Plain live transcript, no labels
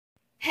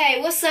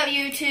Hey, what's up,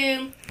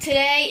 YouTube?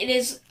 Today it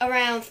is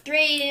around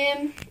 3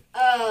 a.m.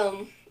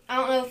 I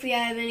don't know if we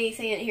have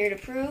anything in here to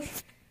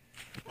prove.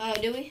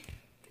 Do we?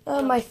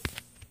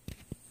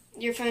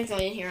 Your phone's not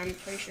in here, I'm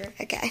pretty sure.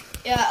 Okay.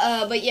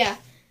 Yeah, but yeah.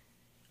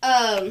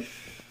 We're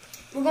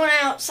going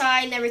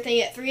outside and everything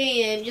at 3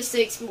 a.m. just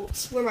to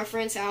explore my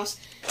friend's house.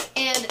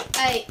 And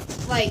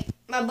my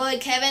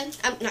bud Kevin,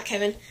 not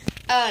Kevin,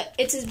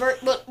 it's his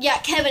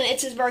Kevin,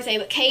 it's his birthday,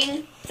 but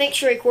Caden, thanks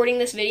for recording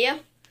this video.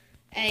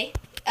 Hey,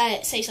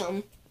 say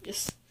something.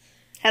 Just.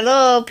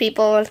 Hello,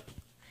 people.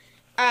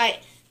 Alright,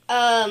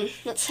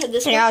 let's head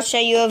this way. Here, I'll show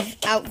you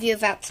a view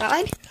of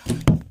outside.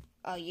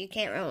 Oh, you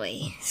can't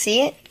really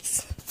see it.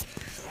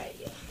 Alright,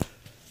 yeah.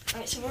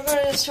 Alright, so we're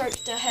going to start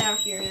to head out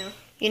here now.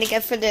 You gonna go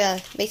for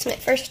the basement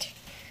first?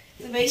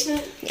 The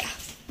basement? Yeah.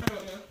 I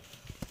don't know.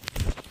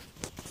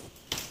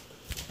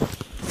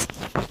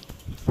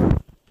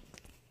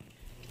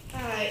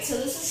 Alright, so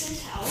this is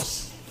his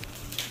house.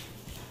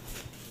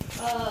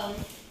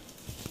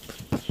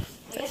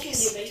 I guess we can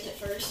do basement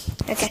first.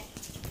 Okay.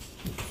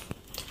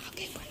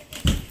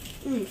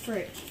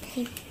 Frick.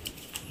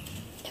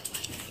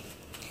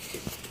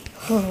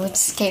 Oh, it's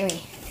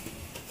scary.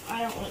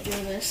 I don't like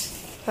doing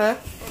this. Huh? I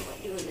don't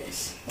like doing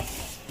this.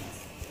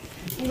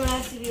 I'm gonna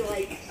have to do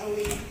like a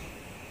lead.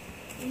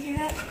 You hear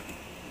that?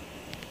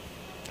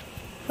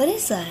 What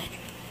is that?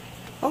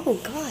 Oh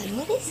God,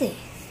 what is it?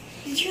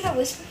 Did you hear that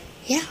whisper?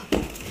 Yeah.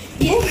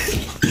 Yeah.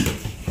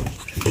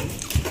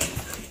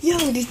 Yo,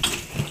 dude.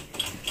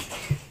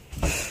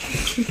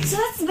 So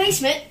that's the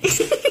basement.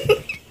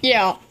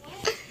 Yeah.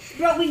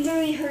 Bro, we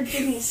literally heard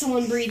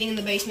someone breathing in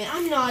the basement.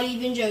 I'm not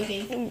even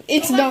joking.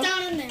 It's Go not. back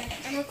down in there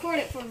and record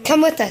it for me.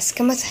 Come with us.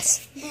 Come with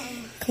us.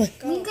 Come on.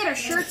 We can get our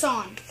shirts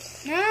on.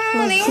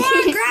 No, they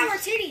want to grab our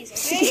titties,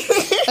 okay?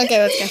 Okay,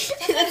 let's go.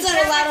 That's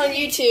not allowed on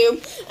YouTube.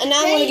 And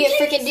now I'm gonna get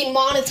freaking I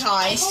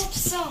demonetized. hope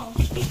so.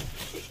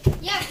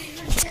 Yeah, we're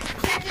going to check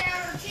out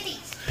our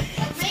titties.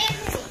 Like man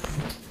titties.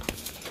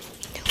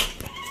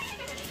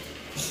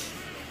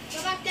 Go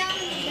back down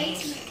in the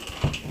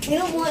basement. We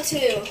don't want to.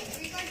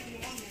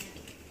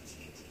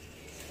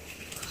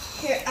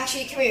 Here,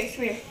 actually, come here,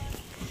 come here.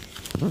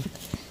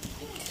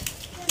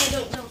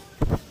 No, don't.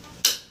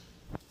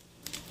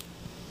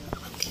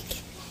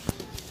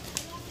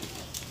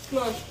 Come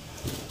on.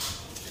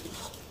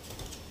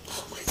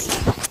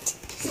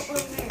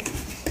 Over there.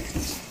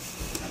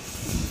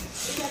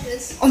 We got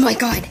this. Oh my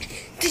God!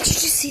 Did you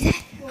just see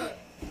that? What?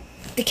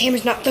 The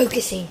camera's not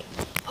focusing.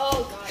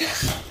 Oh God.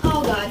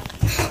 Oh God.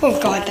 Oh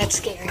God, that's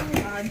scary. Oh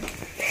God.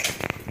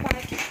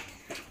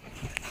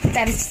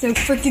 That is so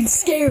freaking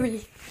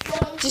scary.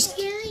 Just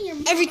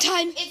every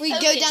time we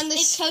go down It's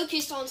this.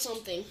 focused on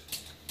something.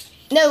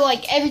 No,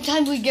 like every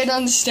time we go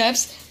down the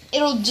steps,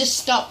 it'll just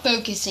stop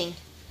focusing.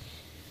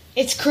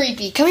 It's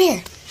creepy. Come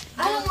here.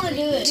 I don't want to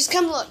do it. Just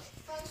come look.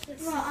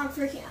 Bro, I'm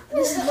freaking out.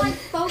 This is like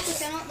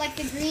focus on like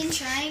the green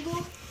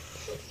triangle.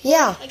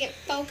 Yeah. Like it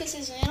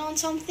focuses in on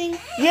something.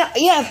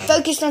 Yeah,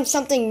 focused on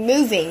something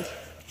moving.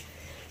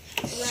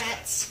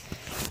 Rats.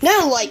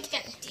 No,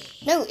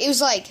 no, it was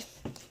like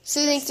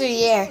soothing through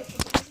the air.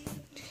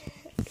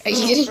 Are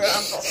you getting?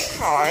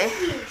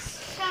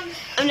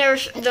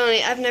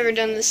 I've never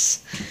done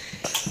this.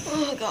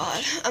 Oh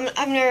God,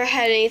 I've never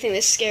had anything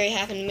this scary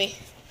happen to me.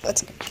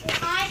 Let's go.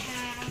 I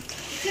have.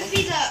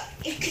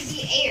 It could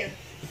be air.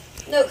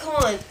 No, come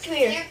on, come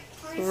here. Air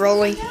particles.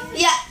 Rolling.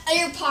 Yeah,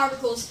 air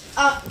particles.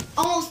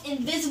 Almost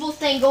invisible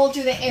thing going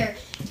through the air.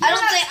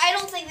 I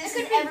don't think this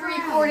has ever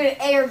recorded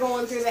air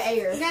going through the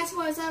air. That's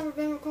what's ever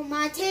been recorded.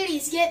 My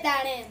titties, get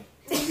that in.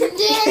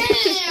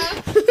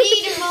 Yeah.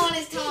 Be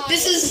demonetized.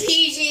 This is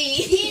PG.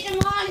 Be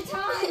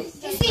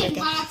demonetized. You see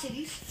my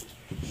titties.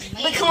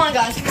 But come on,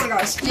 guys,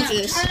 do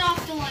this. Turn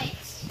off the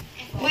lights.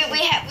 We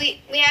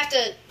have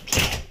to.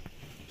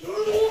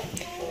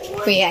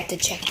 We have to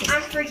check this.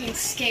 I'm freaking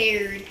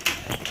scared.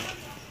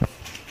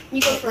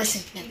 You go first.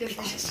 Listen, no, You go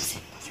listen, first.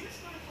 listen.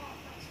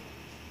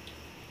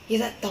 Hear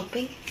that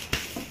thumping?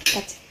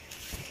 That's it.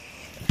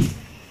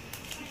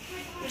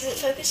 Does it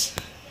focus?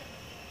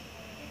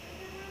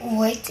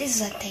 What is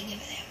that thing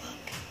over there?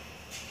 Look.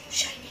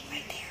 Shining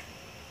right there.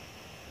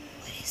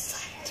 What is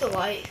that? It's a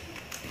light.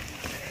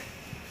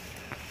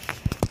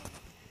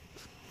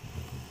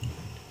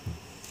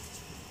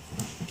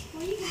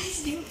 What are you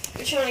guys doing?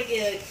 We're trying to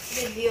get a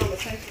good view on the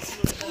focus.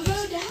 Go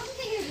down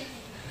there.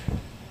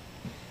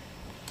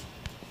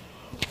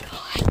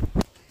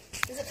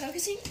 Is it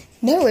focusing?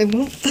 No, it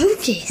won't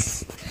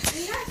focus.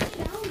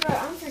 Bro,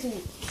 I'm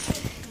freaking.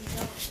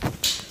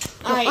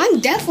 Well, I'm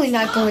definitely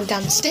not going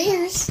down the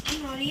stairs.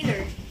 I'm not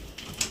either.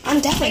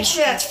 I'm definitely. Make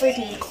sure that's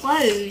freaking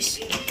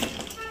closed.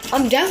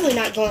 I'm definitely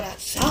not going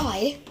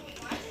outside.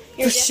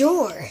 For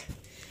sure.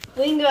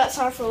 We can go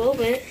outside for a little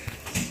bit.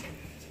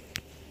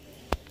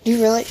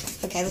 You really?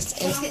 Okay, let's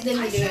end.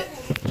 Then we do it.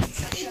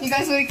 You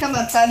guys want to come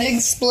outside and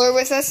explore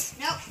with us?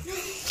 Nope.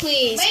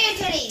 Please. Man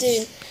titties.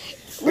 Dude.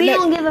 We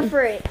don't give a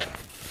frick.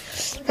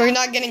 We're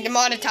not getting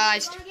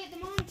demonetized. We're gonna get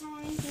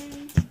demonetized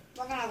and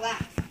we're gonna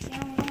laugh.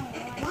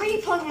 Why are you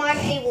plugging my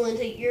cable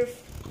into your...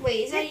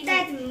 Wait, is that even...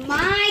 That's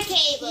my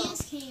cable.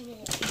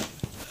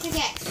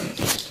 Okay.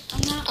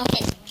 I'm not.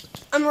 Okay.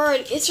 I'm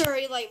already. It's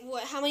already like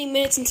what? How many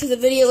minutes into the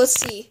video? Let's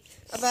see.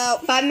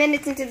 About 5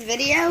 minutes into the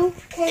video.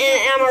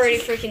 and I'm already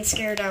freaking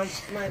scared out.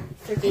 My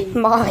freaking.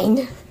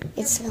 Mine.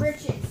 It's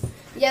Britches.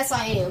 Yes,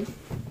 I am.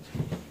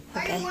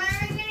 Are Okay. you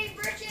wearing any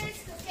britches?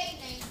 Okay,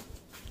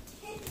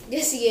 then.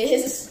 Yes, he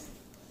is.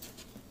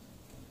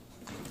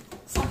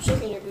 Stop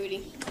shaking your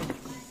booty.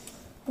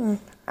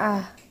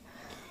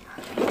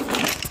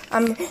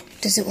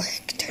 Does it work?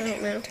 I Turn don't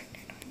it. know.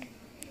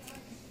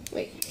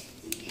 Wait.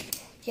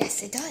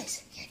 Yes, it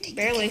does. Here,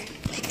 Barely.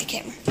 Take the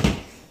camera.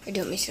 Or do you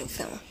want me to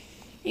film?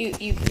 You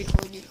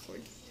record. You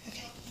record.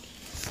 Okay.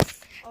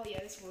 Oh yeah,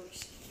 this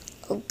works.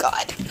 Oh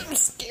God, I'm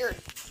scared.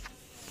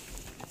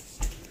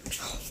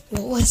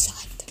 What was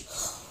that?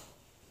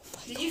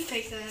 Did you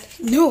fake that?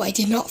 No, I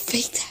did not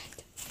fake that.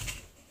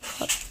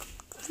 What's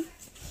that?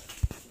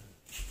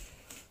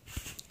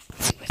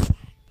 What's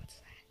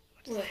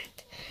that? What?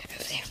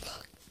 Over there,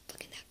 look.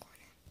 Look in that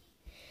corner.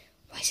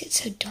 Why is it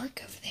so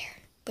dark over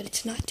there? But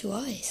it's not to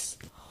us.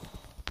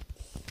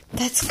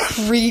 That's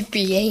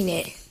creepy, ain't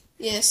it?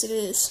 Yes, it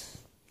is.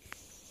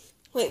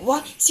 Wait,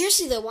 what?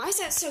 Seriously though, why is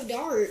that so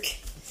dark?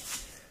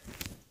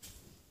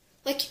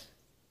 Like,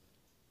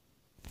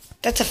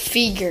 That's a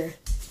figure.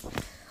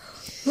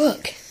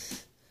 Look.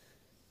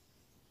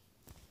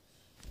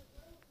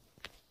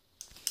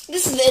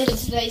 this is the end of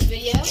today's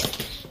video.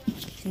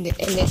 And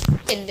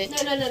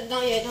No,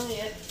 not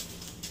yet.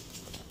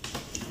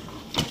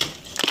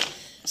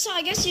 So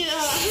I guess I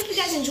hope you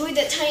guys enjoyed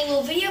that tiny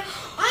little video.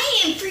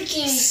 I am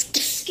freaking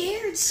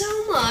scared so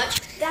much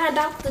that I'm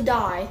about to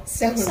die.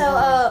 So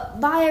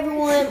bye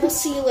everyone. We'll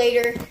see you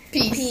later.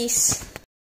 Peace. Peace.